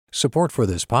Support for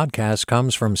this podcast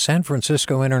comes from San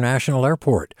Francisco International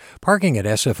Airport. Parking at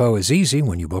SFO is easy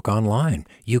when you book online.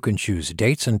 You can choose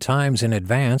dates and times in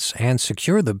advance and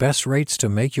secure the best rates to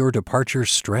make your departure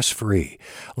stress-free.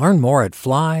 Learn more at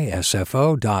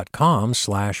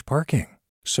flysfo.com/parking.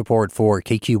 Support for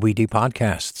KQED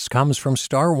podcasts comes from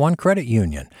Star One Credit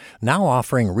Union, now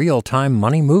offering real-time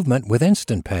money movement with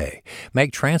Instant Pay.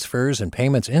 Make transfers and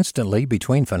payments instantly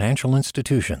between financial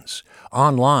institutions,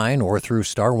 online or through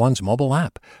Star One's mobile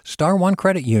app. Star One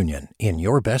Credit Union, in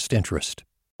your best interest.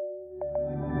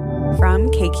 From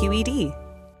KQED.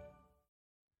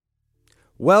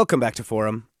 Welcome back to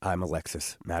Forum. I'm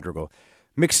Alexis Madrigal.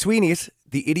 McSweeney's,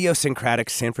 the idiosyncratic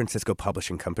San Francisco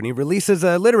publishing company, releases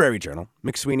a literary journal,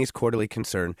 McSweeney's Quarterly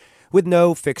Concern, with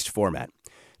no fixed format.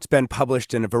 It's been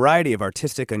published in a variety of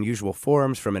artistic, unusual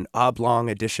forms, from an oblong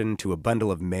edition to a bundle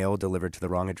of mail delivered to the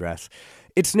wrong address.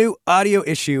 Its new audio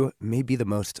issue may be the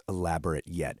most elaborate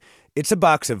yet. It's a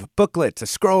box of booklets, a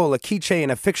scroll, a keychain,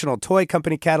 a fictional toy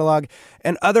company catalog,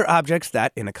 and other objects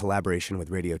that, in a collaboration with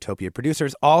Radiotopia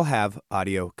producers, all have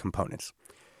audio components.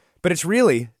 But it's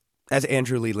really, as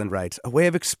Andrew Leland writes, a way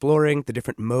of exploring the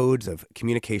different modes of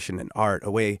communication and art,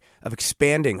 a way of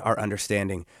expanding our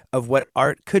understanding of what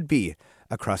art could be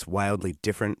across wildly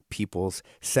different people's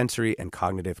sensory and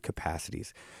cognitive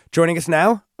capacities. Joining us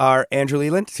now are Andrew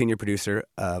Leland, senior producer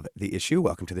of the issue.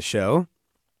 Welcome to the show.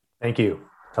 Thank you.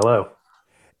 Hello.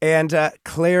 And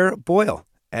Claire Boyle,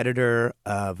 editor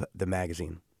of the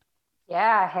magazine.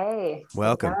 Yeah, hey.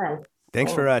 Welcome.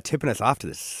 Thanks for tipping us off to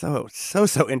this. So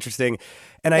interesting.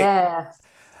 And I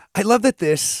love that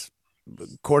this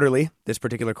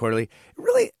particular quarterly,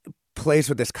 really plays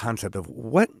with this concept of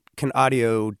what can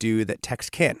audio do that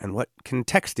text can't, and what can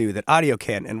text do that audio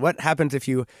can't, and what happens if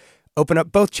you open up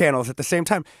both channels at the same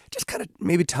time. Just kind of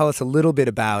maybe tell us a little bit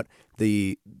about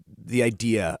the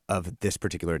idea of this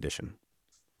particular edition.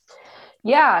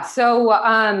 Yeah.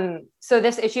 So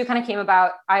this issue kind of came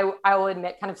about, I will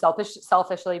admit, kind of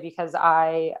selfishly, because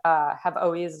I have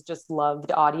always just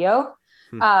loved audio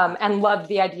and loved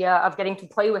the idea of getting to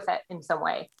play with it in some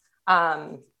way.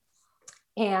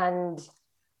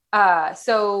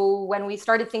 So when we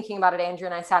started thinking about it, Andrew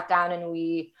and I sat down and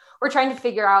we were trying to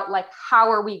figure out, like,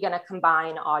 how are we going to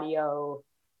combine audio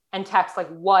and text? Like,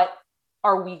 what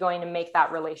are we going to make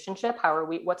that relationship?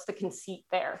 What's the conceit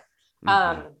there?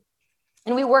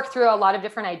 And we worked through a lot of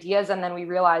different ideas, and then we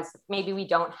realized maybe we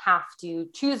don't have to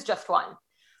choose just one.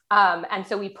 And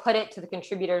so we put it to the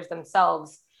contributors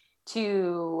themselves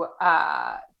to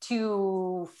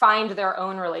find their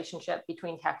own relationship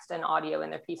between text and audio in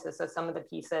their pieces. So some of the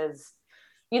pieces,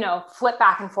 flip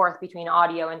back and forth between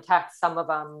audio and text. Some of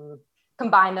them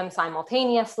combine them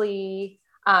simultaneously.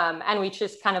 And we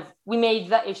made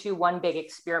the issue one big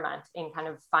experiment in kind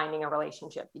of finding a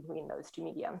relationship between those two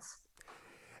mediums.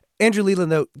 Andrew Leland,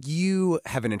 though, you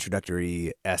have an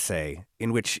introductory essay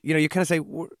in which, you kind of say,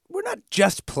 we're not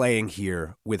just playing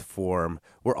here with form.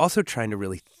 We're also trying to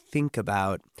really think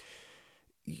about,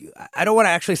 I don't want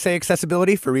to actually say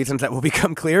accessibility for reasons that will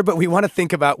become clear, but we want to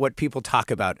think about what people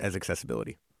talk about as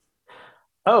accessibility.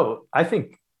 Oh, I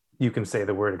think you can say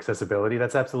the word accessibility.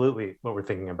 That's absolutely what we're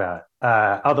thinking about.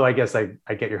 Although I guess I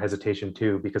get your hesitation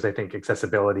too, because I think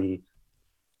accessibility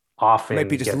often might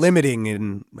be just limiting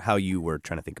in how you were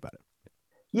trying to think about it.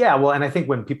 Yeah, well, and I think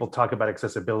when people talk about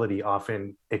accessibility,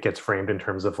 often it gets framed in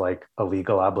terms of like a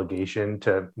legal obligation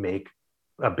to make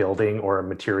a building or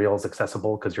materials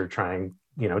accessible because you're trying,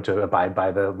 to abide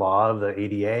by the law of the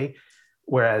ADA.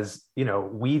 Whereas,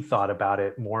 we thought about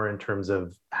it more in terms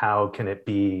of how can it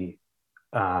be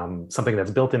something that's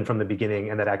built in from the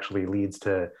beginning and that actually leads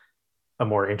to a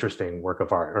more interesting work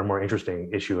of art or a more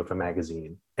interesting issue of a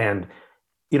magazine. And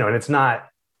and it's not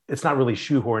really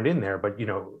shoehorned in there, but,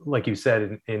 like you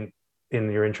said in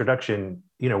your introduction,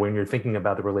 when you're thinking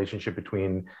about the relationship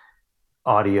between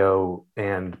audio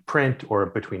and print, or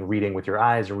between reading with your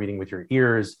eyes and reading with your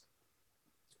ears,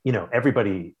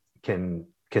 everybody can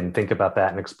think about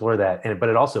that and explore that. But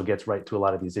it also gets right to a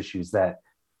lot of these issues that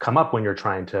come up when you're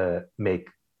trying to make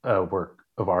a work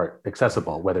of art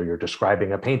accessible, whether you're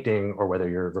describing a painting or whether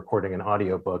you're recording an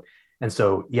audiobook. And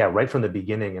so, yeah, right from the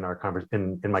beginning in our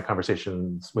in my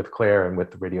conversations with Claire and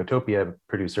with the Radiotopia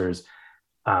producers,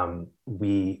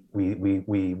 we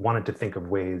wanted to think of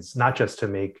ways not just to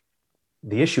make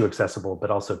the issue accessible,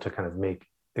 but also to kind of make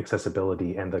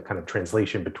accessibility and the kind of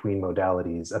translation between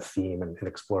modalities a theme and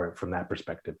explore it from that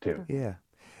perspective too. Yeah.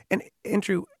 And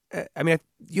Andrew,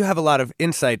 you have a lot of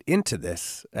insight into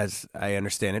this, as I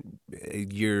understand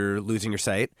it. You're losing your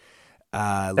sight,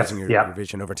 your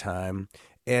vision over time.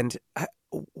 And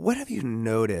what have you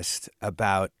noticed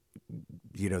about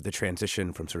the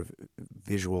transition from sort of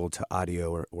visual to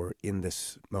audio or in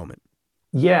this moment?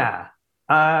 Yeah.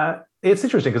 It's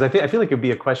interesting because I feel like it'd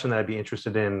be a question that I'd be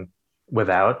interested in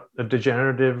without a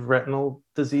degenerative retinal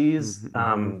disease.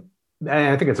 And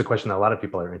I think it's a question that a lot of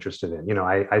people are interested in.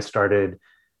 I started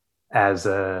as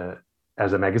a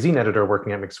magazine editor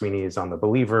working at McSweeney's on The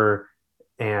Believer,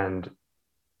 and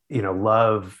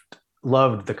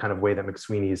loved the kind of way that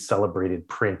McSweeney's celebrated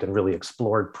print and really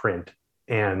explored print,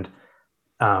 and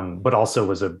but also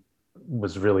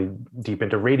was really deep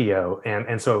into radio,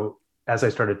 and so as I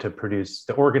started to produce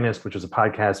The Organist, which was a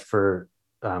podcast for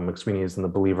McSweeney's and The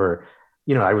Believer,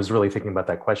 I was really thinking about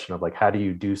that question of like, how do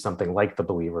you do something like The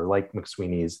Believer, like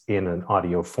McSweeney's, in an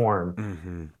audio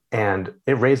form? And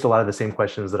it raised a lot of the same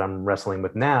questions that I'm wrestling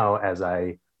with now as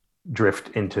I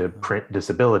drift into print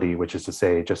disability, which is to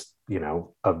say just,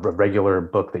 a regular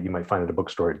book that you might find at a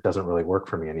bookstore, it doesn't really work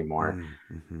for me anymore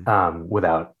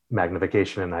without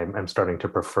magnification. And I'm starting to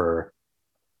prefer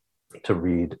to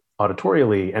read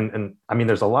auditorially. And I mean,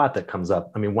 there's a lot that comes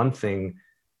up. I mean, one thing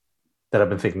that I've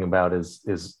been thinking about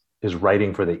is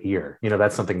writing for the ear.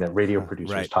 That's something that radio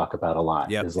producers talk about a lot.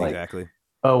 Yeah, exactly.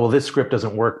 Oh, well, this script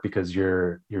doesn't work because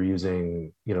you're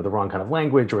using, the wrong kind of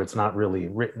language, or it's not really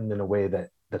written in a way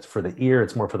that's for the ear,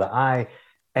 it's more for the eye.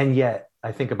 And yet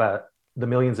I think about the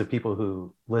millions of people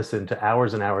who listen to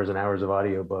hours and hours and hours of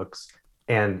audiobooks,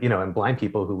 and, and blind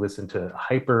people who listen to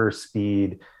hyper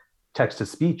speed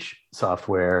text-to-speech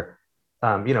software,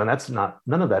 and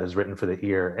none of that is written for the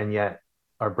ear, and yet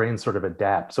our brains sort of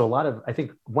adapt. So I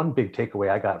think one big takeaway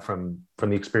I got from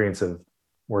the experience of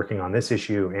working on this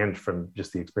issue, and from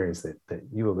just the experience that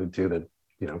you allude to, that,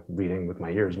 reading with my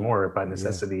ears more by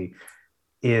necessity,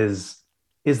 is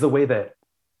the way that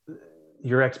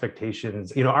your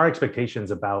expectations, our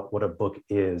expectations about what a book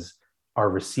is are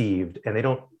received,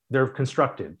 and they're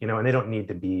constructed, and they don't need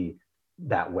to be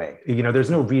that way.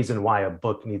 There's no reason why a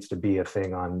book needs to be a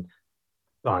thing on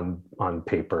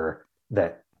paper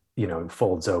that,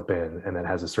 folds open and that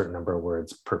has a certain number of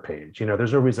words per page.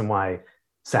 There's no reason why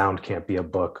sound can't be a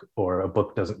book, or a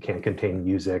book can't contain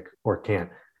music, or can't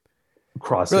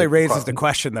cross. Really raises the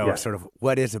question, though, of sort of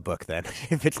what is a book then?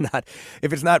 if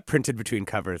it's not printed between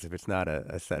covers, if it's not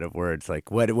a set of words, like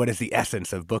what is the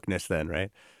essence of bookness then,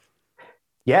 right?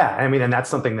 Yeah, I mean, and that's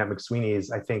something that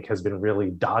McSweeney's, I think, has been really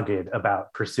dogged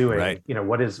about pursuing. Right.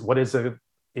 What is a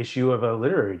issue of a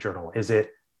literary journal? Is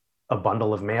it a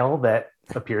bundle of mail that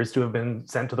appears to have been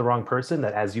sent to the wrong person,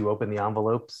 that as you open the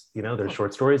envelopes, there's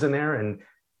short stories in there? And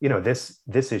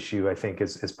this issue, I think,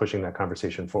 is pushing that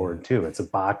conversation forward too. It's a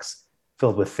box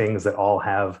filled with things that all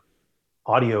have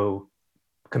audio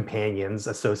companions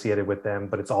associated with them,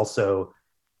 but it's also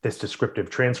this descriptive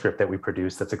transcript that we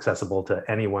produce that's accessible to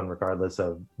anyone regardless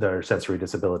of their sensory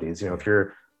disabilities. If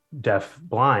you're deaf,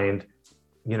 blind,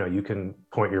 you can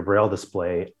point your Braille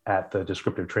display at the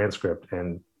descriptive transcript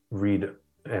and read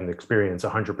and experience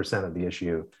 100% of the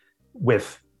issue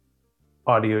with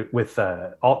audio, with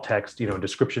alt text,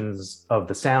 descriptions of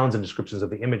the sounds and descriptions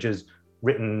of the images,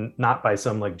 written not by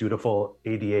some like dutiful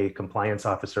ADA compliance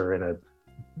officer in a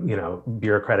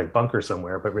bureaucratic bunker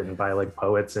somewhere, but written by like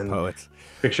poets and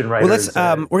fiction writers.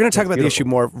 Well, we're going to talk about the issue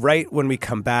more right when we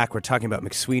come back. We're talking about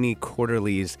McSweeney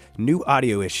Quarterly's new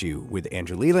audio issue with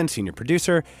Andrew Leland, senior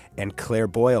producer, and Claire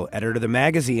Boyle, editor of the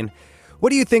magazine. What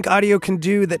do you think audio can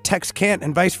do that text can't,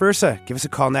 and vice versa? Give us a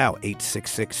call now,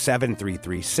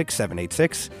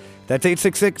 866-733-6786. That's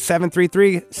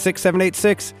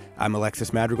 866-733-6786. I'm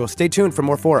Alexis Madrigal. Stay tuned for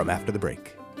more Forum after the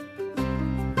break.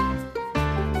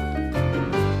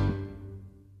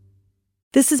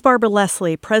 This is Barbara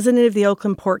Leslie, president of the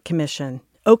Oakland Port Commission.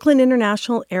 Oakland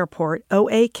International Airport,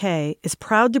 OAK, is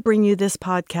proud to bring you this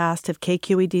podcast of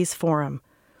KQED's Forum.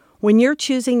 When you're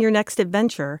choosing your next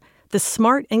adventure, the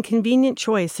smart and convenient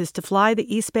choice is to fly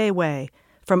the East Bay Way,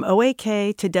 from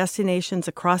OAK to destinations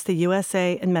across the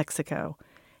USA and Mexico.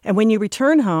 And when you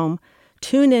return home,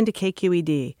 tune in to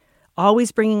KQED,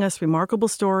 always bringing us remarkable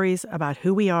stories about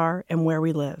who we are and where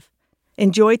we live.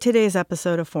 Enjoy today's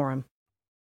episode of Forum.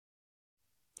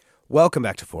 Welcome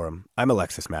back to Forum. I'm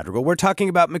Alexis Madrigal. We're talking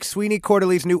about McSweeney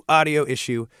Quarterly's new audio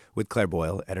issue with Claire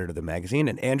Boyle, editor of the magazine,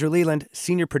 and Andrew Leland,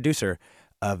 senior producer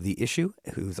of the issue,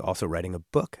 who's also writing a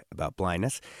book about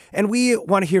blindness. And we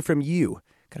want to hear from you.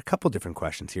 Got a couple different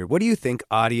questions here. What do you think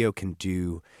audio can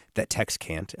do that text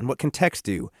can't? And what can text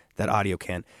do that audio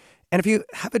can't? And if you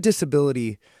have a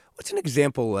disability, what's an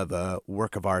example of a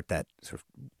work of art that sort of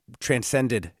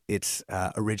transcended its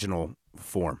original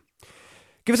form?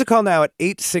 Give us a call now at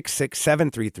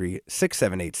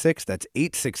 866-733-6786. That's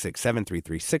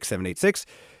 866-733-6786.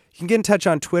 You can get in touch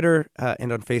on Twitter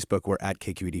and on Facebook. We're at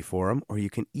KQED Forum, or you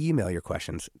can email your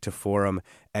questions to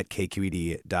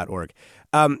forum@kqed.org.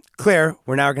 Claire,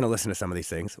 we're now going to listen to some of these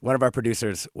things. One of our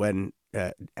producers, when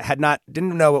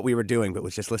didn't know what we were doing, but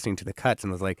was just listening to the cuts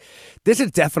and was like, this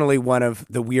is definitely one of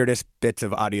the weirdest bits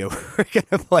of audio we're going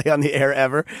to play on the air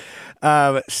ever.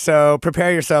 So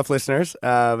prepare yourself, listeners.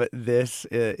 This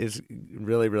is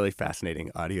really, really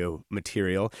fascinating audio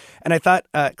material. And I thought,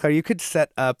 Claire, you could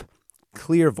set up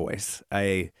Clear Voice,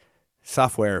 a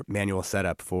software manual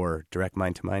setup for direct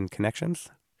mind-to-mind connections.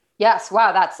 Yes.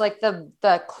 Wow. That's like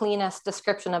the cleanest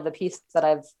description of the piece that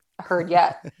I've heard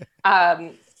yet.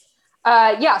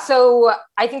 Yeah. So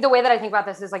I think the way that I think about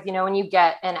this is like, when you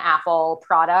get an Apple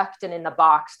product and in the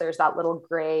box, there's that little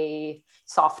gray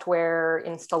software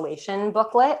installation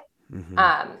booklet.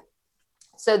 Mm-hmm.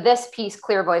 So this piece,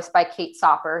 Clear Voice by Kate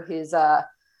Soper, who's a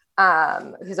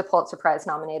Pulitzer Prize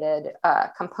nominated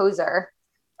composer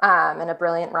and a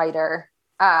brilliant writer,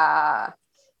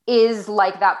 is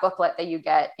like that booklet that you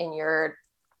get in your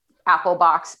Apple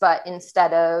box, but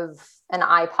instead of an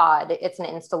iPod, it's an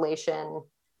installation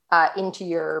into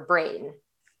your brain.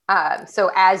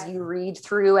 So as you read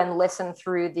through and listen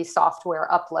through the software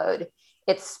upload,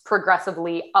 it's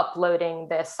progressively uploading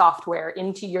this software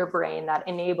into your brain that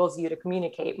enables you to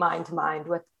communicate mind to mind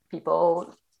with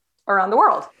people around the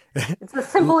world. It's as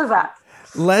simple as that.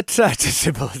 It's as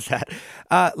simple as that.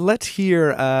 Let's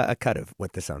hear a cut of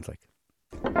what this sounds like.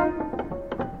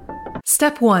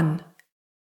 Step 1.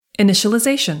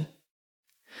 Initialization.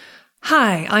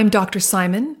 Hi, I'm Dr.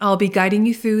 Simon. I'll be guiding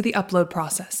you through the upload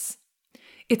process.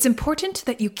 It's important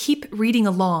that you keep reading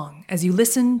along as you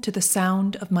listen to the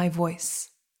sound of my voice.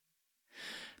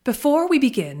 Before we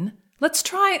begin, let's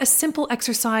try a simple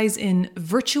exercise in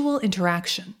virtual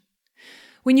interaction.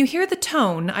 When you hear the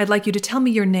tone, I'd like you to tell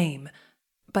me your name,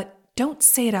 but don't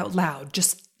say it out loud,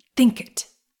 just think it.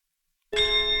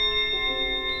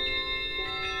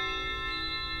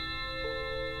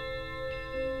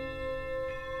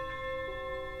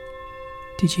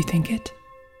 Did you think it?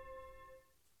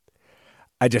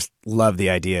 I just love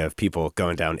the idea of people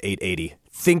going down 880,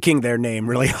 thinking their name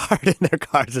really hard in their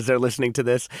cars as they're listening to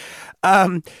this.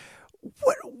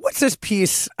 What's this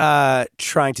piece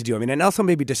trying to do? I mean, and also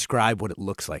maybe describe what it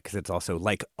looks like, because it's also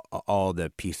like all the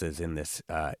pieces in this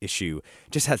issue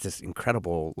just has this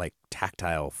incredible like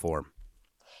tactile form.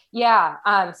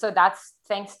 Yeah. So that's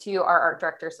thanks to our art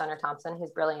director, Sonner Thompson,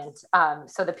 who's brilliant.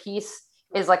 So the piece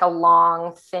is like a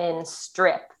long, thin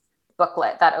strip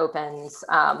booklet that opens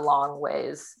long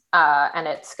ways. And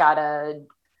it's got a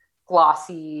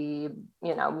glossy,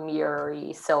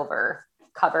 mirrory silver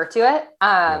cover to it.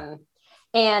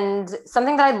 And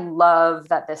something that I love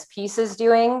that this piece is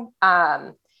doing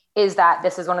is that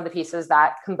this is one of the pieces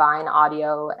that combine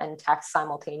audio and text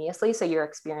simultaneously. So you're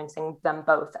experiencing them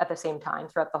both at the same time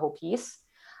throughout the whole piece.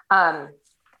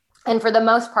 And for the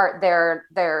most part,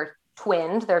 they're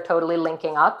twinned, they're totally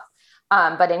linking up.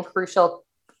 But in crucial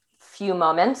few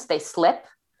moments, they slip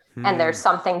and there's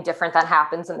something different that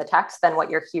happens in the text than what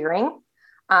you're hearing.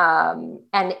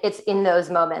 And it's in those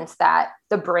moments that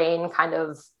the brain kind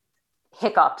of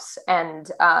hiccups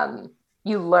and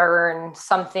you learn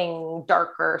something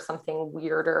darker, something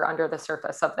weirder under the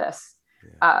surface of this.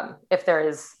 Yeah. If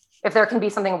there can be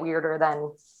something weirder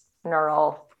than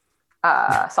neural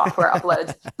software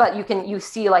uploads, but you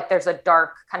see like there's a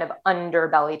dark kind of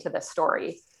underbelly to this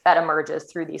story that emerges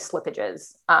through these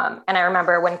slippages. And I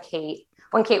remember when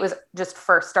Kate was just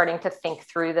first starting to think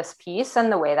through this piece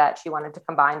and the way that she wanted to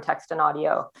combine text and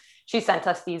audio, she sent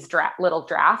us these little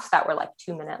drafts that were like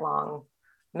 2-minute long,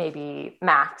 maybe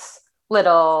max,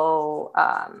 little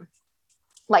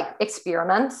like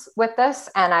experiments with this.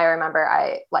 And I remember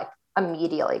I like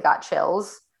immediately got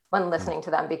chills when listening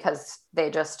to them because they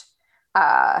just,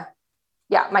 my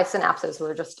synapses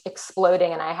were just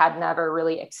exploding and I had never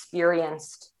really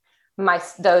experienced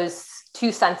those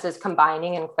two senses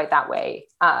combining in quite that way.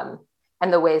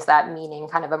 And the ways that meaning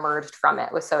kind of emerged from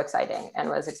it was so exciting and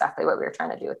was exactly what we were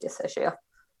trying to do with this issue.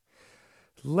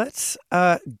 Let's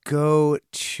go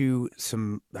to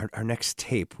our next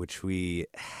tape, which we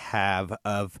have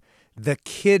of the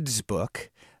kids'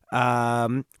 book.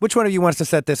 Which one of you wants to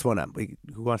set this one up?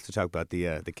 Who wants to talk about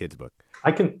the kids' book?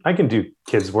 I can do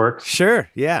kids' work. Sure,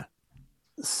 yeah.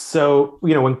 So,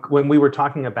 when we were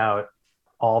talking about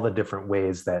all the different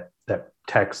ways that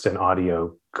text and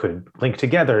audio could link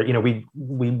together,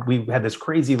 we had this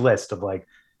crazy list of like,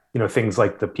 things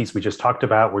like the piece we just talked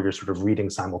about where you're sort of reading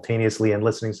simultaneously and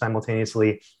listening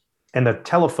simultaneously. And the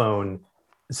telephone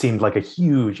seemed like a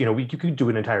huge, you could do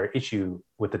an entire issue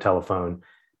with the telephone,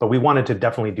 but we wanted to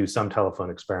definitely do some telephone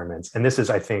experiments. And this is,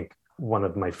 I think, one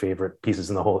of my favorite pieces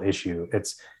in the whole issue.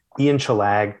 It's Ian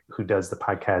Chalag, who does the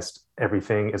podcast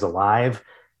Everything is Alive,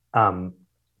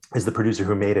 is the producer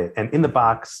who made it. And in the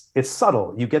box, it's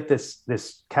subtle. You get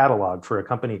this catalog for a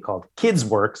company called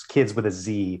KidsWorks, kids with a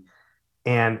Z.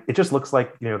 And it just looks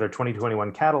like, their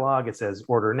 2021 catalog. It says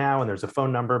order now, and there's a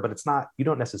phone number, but it's not, you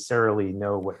don't necessarily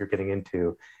know what you're getting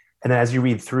into. And then as you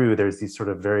read through, there's these sort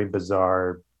of very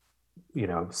bizarre,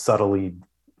 subtly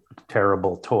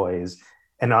terrible toys.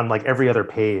 And on like every other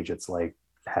page, it's like,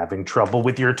 having trouble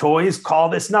with your toys, call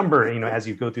this number. As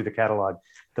you go through the catalog,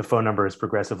 the phone number is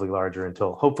progressively larger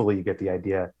until hopefully you get the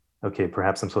idea, okay,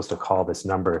 perhaps I'm supposed to call this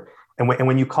number. And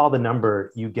when you call the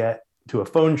number, you get to a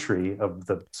phone tree of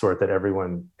the sort that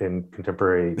everyone in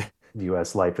contemporary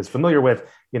US life is familiar with,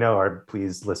 or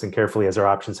please listen carefully as our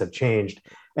options have changed.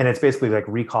 And it's basically like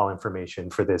recall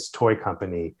information for this toy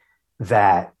company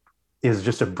that is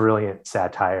just a brilliant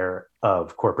satire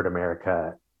of corporate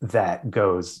America that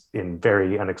goes in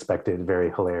very unexpected,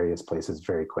 very hilarious places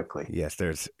very quickly. Yes,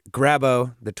 there's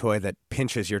Grabo, the toy that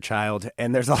pinches your child,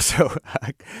 and there's also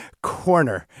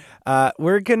Corner.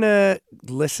 We're going to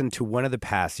listen to one of the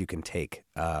paths you can take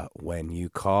when you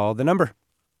call the number.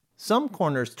 Some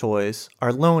Corners toys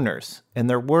are loners, and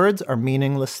their words are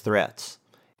meaningless threats.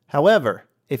 However,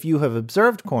 if you have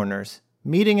observed Corners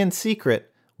meeting in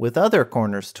secret with other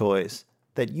Corners toys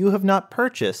that you have not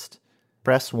purchased,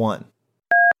 press 1.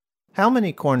 How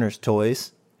many Corners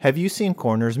toys have you seen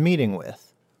Corners meeting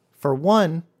with? For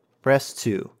 1, press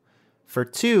 2. For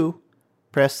 2,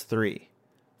 press 3.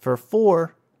 For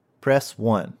 4, press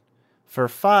 1. For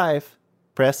 5,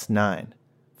 press 9.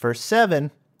 For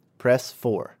 7, press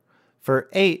 4. For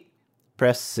 8,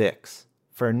 press 6.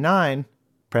 For 9,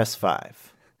 press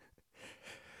 5.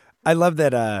 I love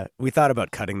that we thought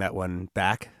about cutting that one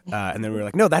back, and then we were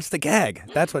like, no, that's the gag.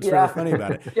 That's what's really funny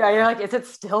about it. Yeah, you're like, is it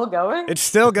still going? It's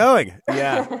still going.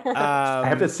 Yeah. I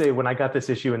have to say, when I got this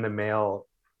issue in the mail,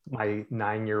 my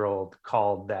 9-year-old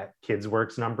called that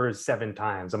KidsWorks number 7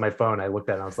 times. On my phone, I looked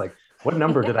at it and I was like, what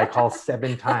number did I call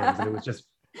 7 times? And it was just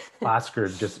Oscar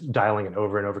just dialing it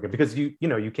over and over again. Because you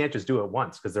can't just do it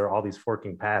once, because there are all these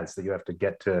forking paths that you have to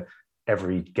get to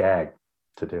every gag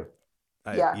to do.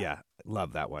 Yeah,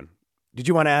 love that one. Did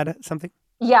you want to add something?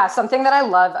 Yeah, something that I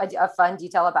love, a fun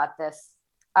detail about this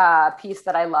piece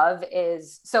that I love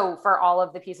is, so for all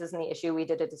of the pieces in the issue, we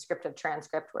did a descriptive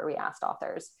transcript where we asked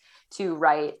authors to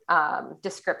write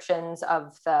descriptions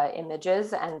of the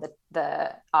images and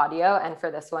the audio. And for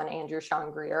this one, Andrew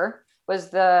Sean Greer was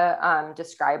the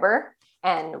describer.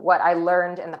 And what I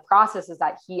learned in the process is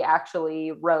that he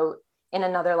actually wrote, in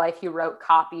another life, he wrote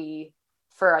copy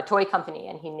for a toy company,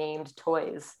 and he named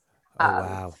toys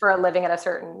for a living at a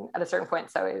certain point.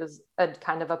 So it was a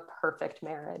kind of a perfect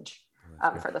marriage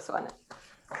for this one.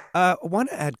 I want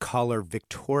to add caller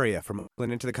Victoria from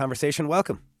Oakland into the conversation.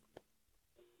 Welcome.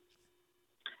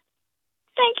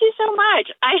 Thank you so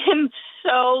much. I am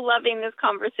so loving this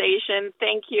conversation.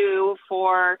 Thank you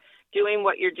for doing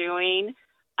what you're doing.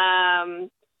 I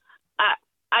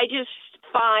just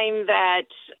find that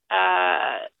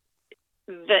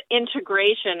the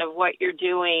integration of what you're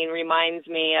doing reminds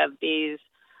me of these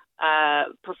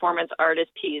performance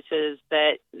artist pieces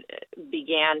that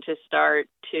began to start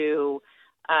to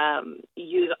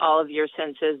use all of your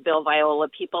senses, Bill Viola,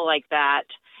 people like that.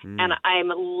 And I'm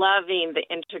loving the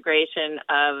integration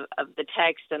of the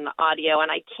text and the audio,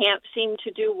 and I can't seem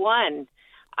to do one.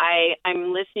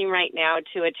 I'm listening right now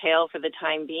to A Tale for the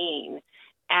Time Being.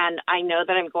 And I know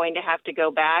that I'm going to have to go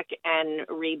back and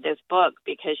read this book,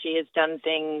 because she has done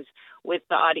things with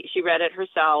the audio. She read it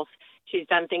herself. She's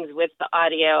done things with the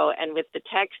audio and with the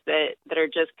text that are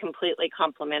just completely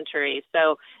complementary.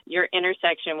 So your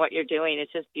intersection, what you're doing, is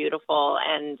just beautiful,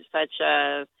 and such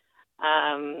a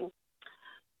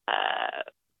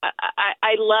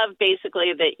I love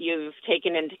basically that you've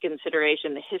taken into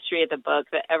consideration the history of the book,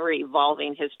 the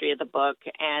ever-evolving history of the book,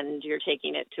 and you're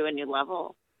taking it to a new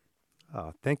level.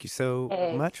 Oh, thank you so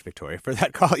much, Victoria, for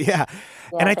that call. Yeah.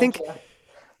 And I think,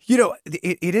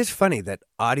 it is funny that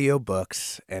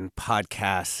audiobooks and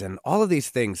podcasts and all of these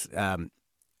things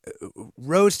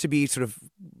rose to be sort of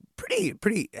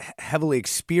pretty heavily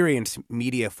experienced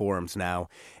media forms now.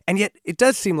 And yet it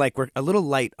does seem like we're a little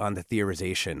light on the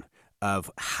theorization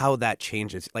of how that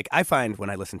changes. Like, I find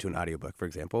when I listen to an audiobook, for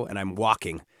example, and I'm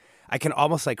walking, I can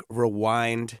almost like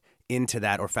rewind into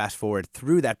that or fast forward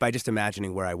through that by just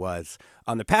imagining where I was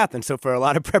on the path. And so for a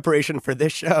lot of preparation for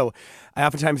this show, I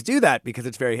oftentimes do that because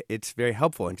it's very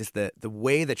helpful, and just the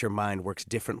way that your mind works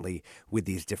differently with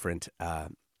these different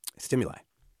stimuli.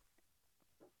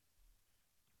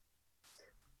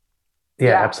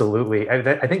 Yeah, absolutely.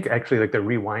 I think actually like the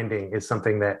rewinding is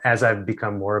something that as I've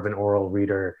become more of an oral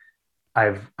reader,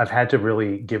 I've had to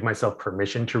really give myself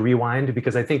permission to rewind,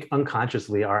 because I think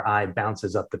unconsciously our eye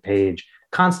bounces up the page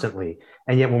constantly.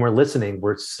 And yet when we're listening,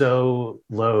 we're so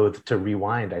loath to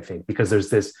rewind, I think, because there's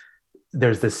this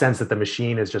sense that the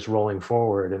machine is just rolling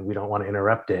forward and we don't want to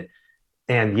interrupt it.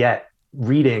 And yet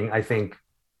reading, I think,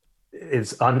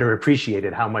 is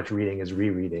underappreciated how much reading is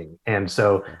rereading. And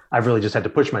so I've really just had to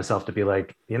push myself to be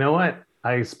like, you know what?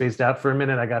 I spaced out for a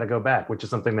minute. I got to go back, which is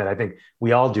something that I think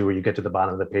we all do, where you get to the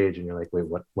bottom of the page and you're like, wait,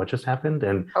 what just happened?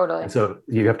 And, Totally. and so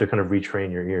you have to kind of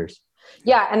retrain your ears.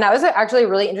 Yeah. And that was actually a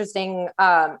really interesting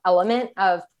element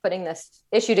of putting this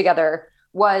issue together,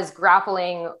 was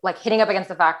grappling, like hitting up against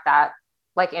the fact that,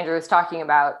 like Andrew was talking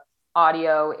about,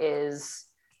 audio is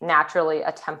naturally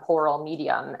a temporal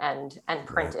medium and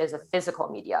print is a physical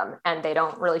medium, and they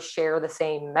don't really share the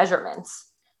same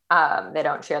measurements. They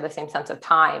don't share the same sense of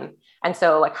time. And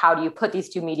so like, how do you put these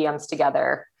two mediums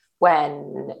together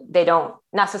when they don't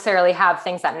necessarily have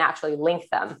things that naturally link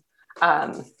them?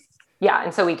 And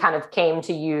so we kind of came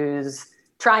to use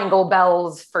triangle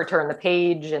bells for turn the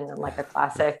page, and then like a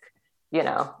classic,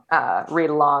 read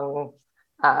along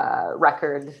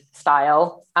record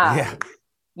style. I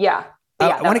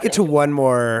want to get to one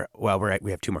more. Well,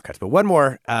 we have two more cuts, but one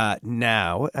more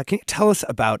now. Can you tell us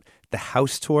about the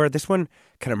house tour? This one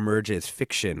kind of merges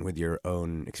fiction with your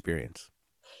own experience.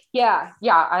 Yeah,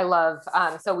 I love.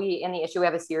 So in the issue, we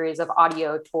have a series of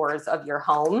audio tours of your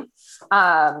home,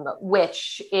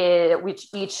 which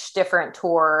each different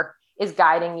tour is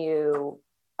guiding you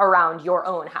around your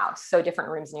own house. So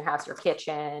different rooms in your house: your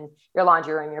kitchen, your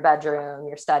laundry room, your bedroom,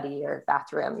 your study, your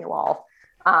bathroom, your wall.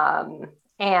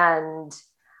 And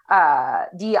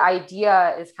the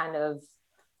idea is kind of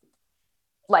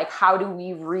like, how do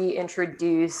we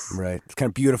reintroduce? Right. It's kind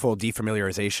of beautiful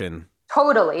defamiliarization.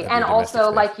 Totally. And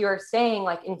also, like you're saying,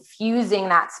 like infusing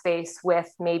that space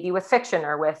with fiction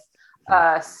or with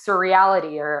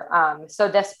surreality. Or so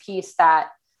this piece that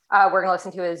we're going to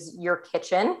listen to is Your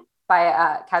Kitchen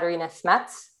by Katerina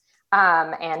Smets.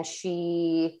 And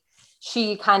she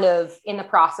kind of, in the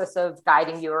process of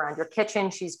guiding you around your kitchen,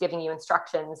 she's giving you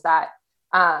instructions that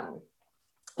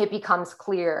it becomes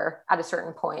clear at a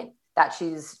certain point that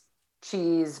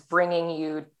she's bringing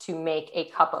you to make a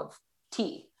cup of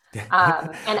tea.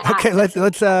 Okay, let's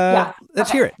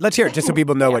hear it. Let's hear it, just so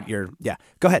people know what you're. Yeah,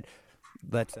 go ahead.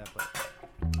 Let's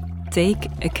take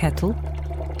a kettle,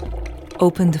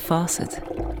 open the faucet,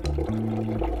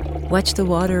 watch the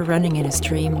water running in a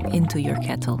stream into your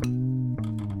kettle.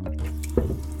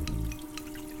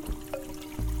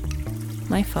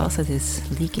 My faucet is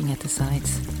leaking at the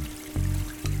sides.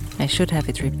 I should have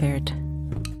it repaired.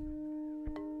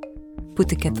 Put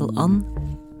the kettle on,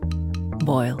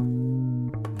 boil.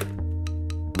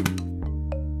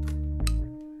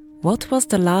 What was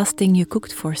the last thing you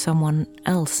cooked for someone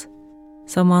else?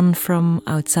 Someone from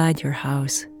outside your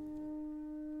house?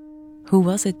 Who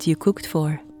was it you cooked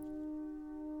for?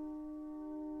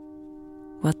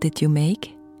 What did you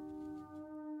make?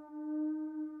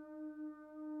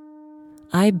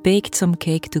 I baked some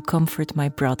cake to comfort my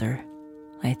brother,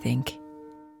 I think.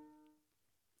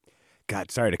 God,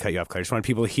 sorry to cut you off, Claire. I just want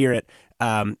people to hear it.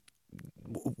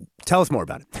 Tell us more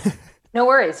about it. No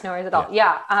worries at all.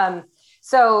 Yeah. I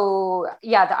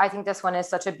think this one is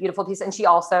such a beautiful piece. And she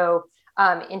also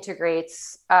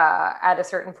integrates, at a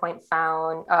certain point,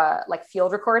 found like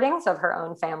field recordings of her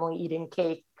own family eating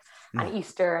cake on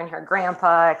Easter, and her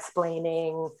grandpa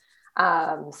explaining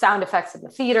sound effects in the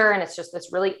theater. And it's just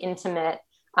this really intimate,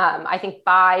 I think,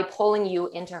 by pulling you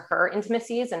into her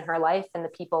intimacies in her life and the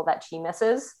people that she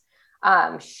misses,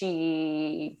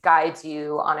 she guides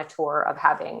you on a tour of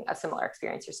having a similar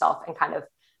experience yourself. And kind of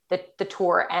the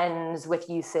tour ends with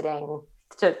you sitting,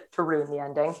 to ruin the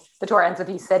ending, the tour ends with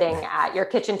you sitting at your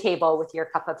kitchen table with your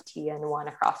cup of tea and one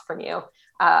across from you,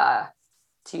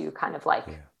 to kind of like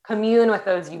commune with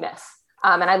those you miss.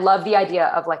 And I love the idea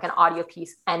of like an audio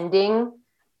piece ending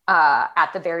at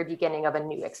the very beginning of a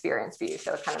new experience for you.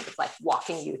 So it's kind of just like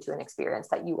walking you to an experience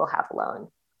that you will have alone.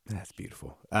 That's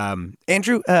beautiful.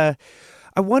 Andrew, I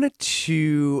wanted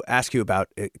to ask you about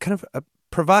kind of a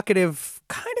provocative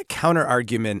kind of counter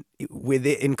argument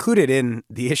included in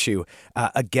the issue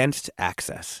against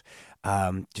access.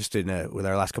 Just with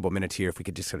our last couple of minutes here, if we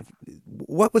could just sort of,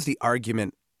 what was the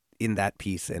argument in that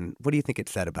piece, and what do you think it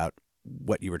said about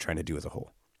what you were trying to do as a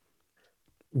whole?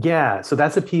 Yeah, so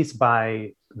that's a piece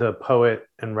by the poet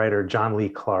and writer John Lee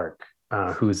Clark,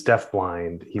 who's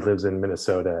deafblind. He lives in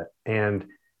Minnesota, and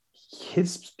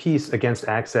his piece against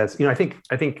access, I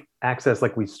think access,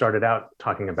 like we started out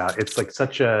talking about, it's like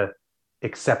such a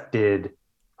accepted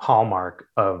hallmark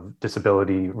of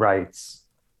disability rights.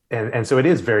 And so it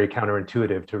is very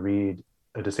counterintuitive to read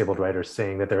a disabled writer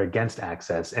saying that they're against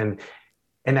access. And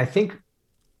I think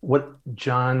what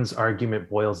John's argument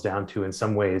boils down to in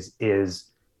some ways is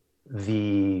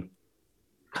the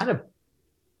kind of,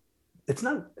 it's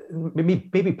not,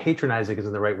 maybe patronizing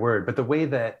isn't the right word, but the way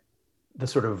that the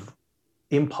sort of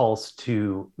impulse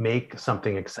to make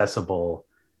something accessible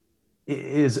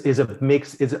is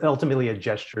ultimately a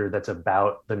gesture that's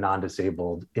about the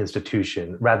non-disabled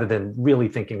institution rather than really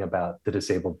thinking about the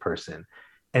disabled person.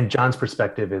 And John's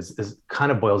perspective is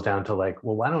kind of boils down to like,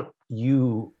 well, why don't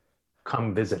you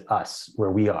come visit us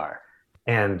where we are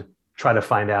and try to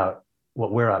find out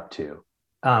what we're up to.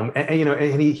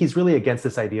 And he's really against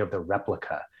this idea of the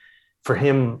replica. For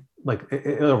him, like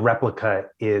a replica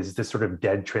is this sort of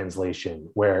dead translation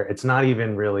where it's not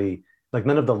even really like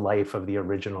none of the life of the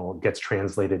original gets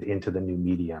translated into the new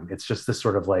medium. It's just this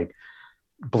sort of like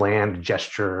bland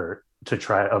gesture to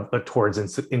try towards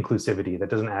inclusivity that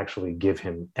doesn't actually give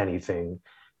him anything.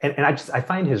 And I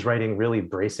find his writing really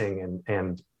bracing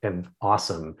and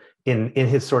awesome in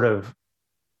his sort of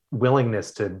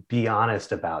willingness to be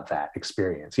honest about that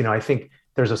experience. I think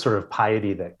there's a sort of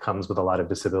piety that comes with a lot of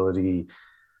disability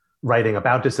writing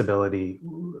about disability,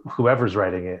 whoever's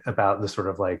writing it, about the sort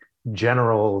of like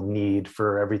general need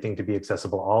for everything to be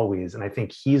accessible always. And I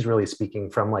think he's really speaking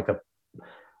from like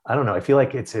I don't know, I feel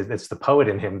like it's the poet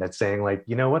in him that's saying like,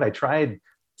 you know what, I tried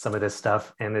some of this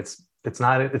stuff and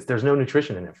there's no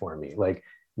nutrition in it for me. Like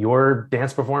your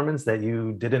dance performance that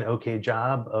you did an okay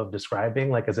job of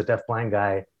describing, like as a deafblind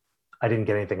guy, I didn't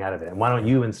get anything out of it. And why don't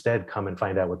you instead come and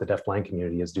find out what the deafblind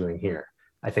community is doing here?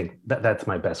 I think that's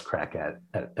my best crack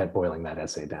at boiling that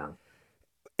essay down.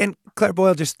 And Claire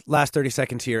Boyle, just last 30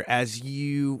 seconds here,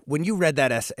 when you read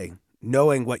that essay,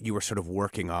 knowing what you were sort of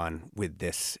working on with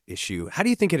this issue, how do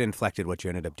you think it inflected what you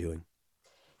ended up doing?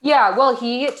 Yeah, well,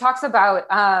 he talks about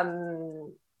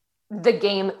the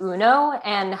game Uno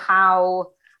and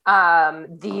how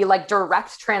the like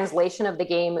direct translation of the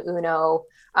game Uno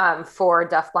for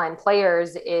deafblind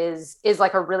players is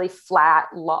like a really flat,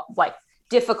 like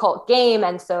difficult game.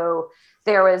 And so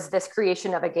there was this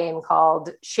creation of a game called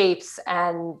Shapes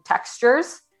and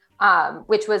Textures,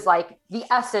 which was like the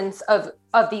essence of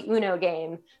the Uno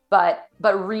game, but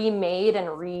remade and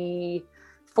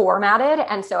reformatted.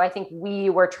 And so I think we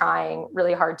were trying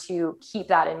really hard to keep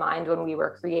that in mind when we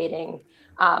were creating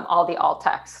all the alt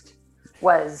text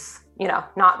was,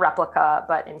 not replica,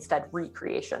 but instead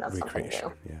recreation of something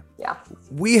new. Yeah.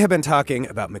 We have been talking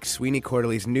about McSweeney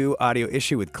Quarterly's new audio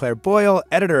issue with Claire Boyle,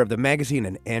 editor of the magazine,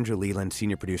 and Andrew Leland,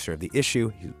 senior producer of the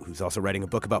issue, who's also writing a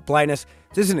book about blindness.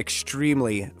 This is an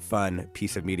extremely fun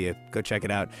piece of media. Go check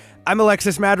it out. I'm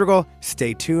Alexis Madrigal.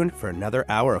 Stay tuned for another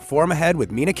hour of Forum Ahead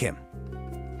with Mina Kim.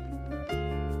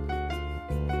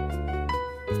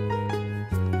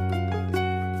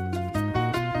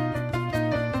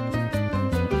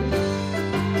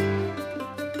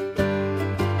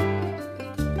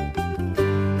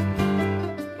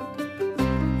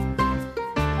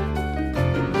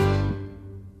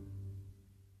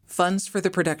 Funds for the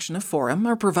production of Forum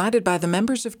are provided by the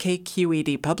members of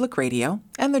KQED Public Radio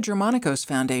and the Germanicos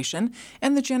Foundation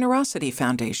and the Generosity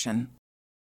Foundation.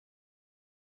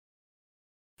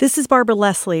 This is Barbara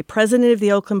Leslie, president of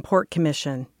the Oakland Port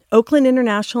Commission. Oakland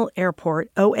International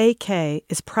Airport, OAK,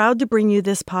 is proud to bring you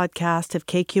this podcast of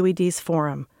KQED's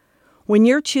Forum. When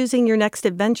you're choosing your next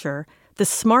adventure, the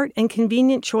smart and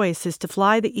convenient choice is to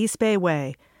fly the East Bay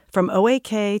Way, from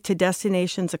OAK to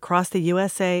destinations across the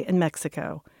USA and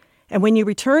Mexico. And when you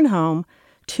return home,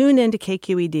 tune in to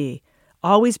KQED,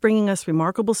 always bringing us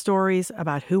remarkable stories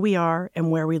about who we are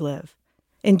and where we live.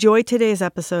 Enjoy today's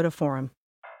episode of Forum.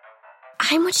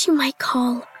 I'm what you might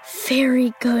call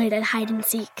very good at hide and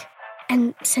seek.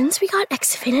 And since we got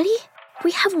Xfinity,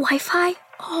 we have Wi-Fi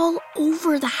all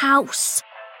over the house,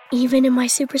 even in my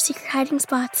super secret hiding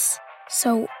spots.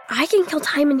 So I can kill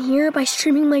time in here by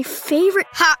streaming my favorite...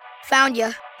 Ha! Found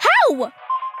you. How?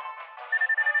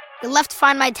 You left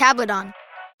Find My tablet on.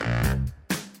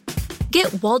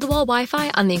 Get wall-to-wall Wi-Fi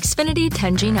on the Xfinity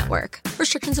 10G network.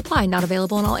 Restrictions apply. Not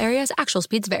available in all areas. Actual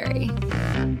speeds vary.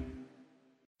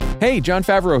 Hey, Jon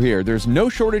Favreau here. There's no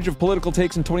shortage of political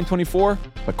takes in 2024,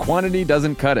 but quantity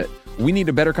doesn't cut it. We need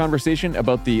a better conversation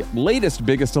about the latest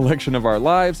biggest election of our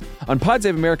lives. On Pod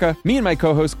Save America, me and my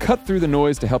co-hosts cut through the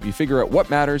noise to help you figure out what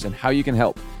matters and how you can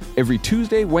help. Every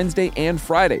Tuesday, Wednesday, and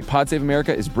Friday, Pod Save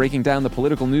America is breaking down the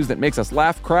political news that makes us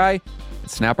laugh, cry,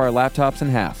 and snap our laptops in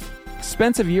half.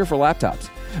 Expensive year for laptops.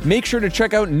 Make sure to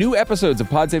check out new episodes of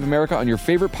Pod Save America on your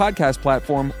favorite podcast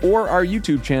platform or our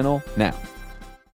YouTube channel now.